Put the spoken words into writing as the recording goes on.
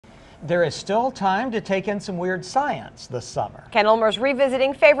There is still time to take in some weird science this summer. Ken Ulmer's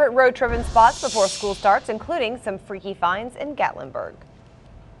revisiting favorite road tripping spots before school starts, including some freaky finds in Gatlinburg.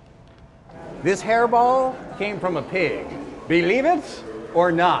 This hairball came from a pig. Believe it or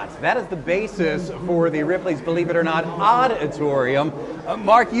not, that is the basis for the Ripley's Believe It or Not Odditorium.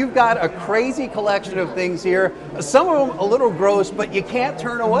 Mark, you've got a crazy collection of things here. Some of them a little gross, but you can't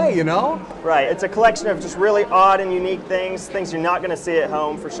turn away, you know? Right, it's a collection of just really odd and unique things you're not going to see at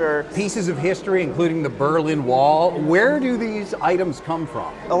home for sure. Pieces of history, including the Berlin Wall. Where do these items come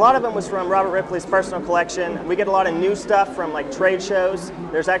from? A lot of them was from Robert Ripley's personal collection. We get a lot of new stuff from like trade shows.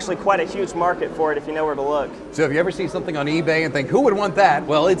 There's actually quite a huge market for it if you know where to look. So if you ever see something on eBay and think, who would want that?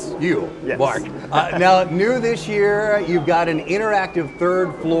 Well, it's you, yes. Mark. Now, new this year, you've got an interactive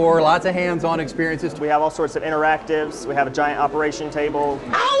third floor, lots of hands-on experiences. We have all sorts of interactives. We have a giant operation table.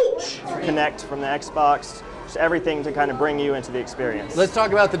 Ouch! Connect from the Xbox. Just everything to kind of bring you into the experience. Let's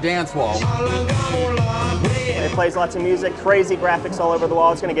talk about the dance wall. It plays lots of music, crazy graphics all over the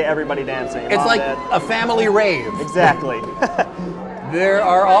wall. It's going to get everybody dancing. It's like a family rave. Exactly. There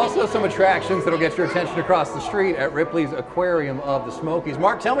are also some attractions that'll get your attention across the street at Ripley's Aquarium of the Smokies.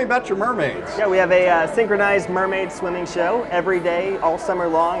 Mark, tell me about your mermaids. Yeah, we have a synchronized mermaid swimming show every day, all summer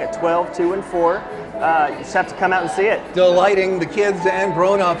long at 12, 2, and 4. You just have to come out and see it. Delighting the kids and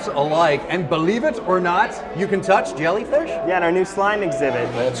grown-ups alike. And believe it or not, you can touch jellyfish? Yeah, and our new slime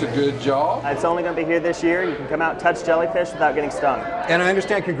exhibit. That's a good job. It's only going to be here this year. You can come out and touch jellyfish without getting stung. And I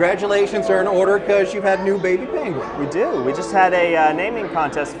understand congratulations are in order because you've had new baby penguin. We do. We just had a naming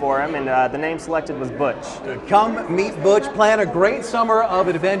contest for him, and the name selected was Butch. Come meet Butch. Plan a great summer of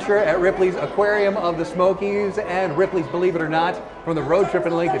adventure at Ripley's Aquarium of the Smokies and Ripley's Believe It or Not from the road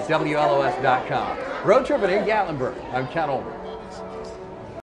tripping link at WLOS.com. Road tripping in Gatlinburg. I'm Ken Ulmer.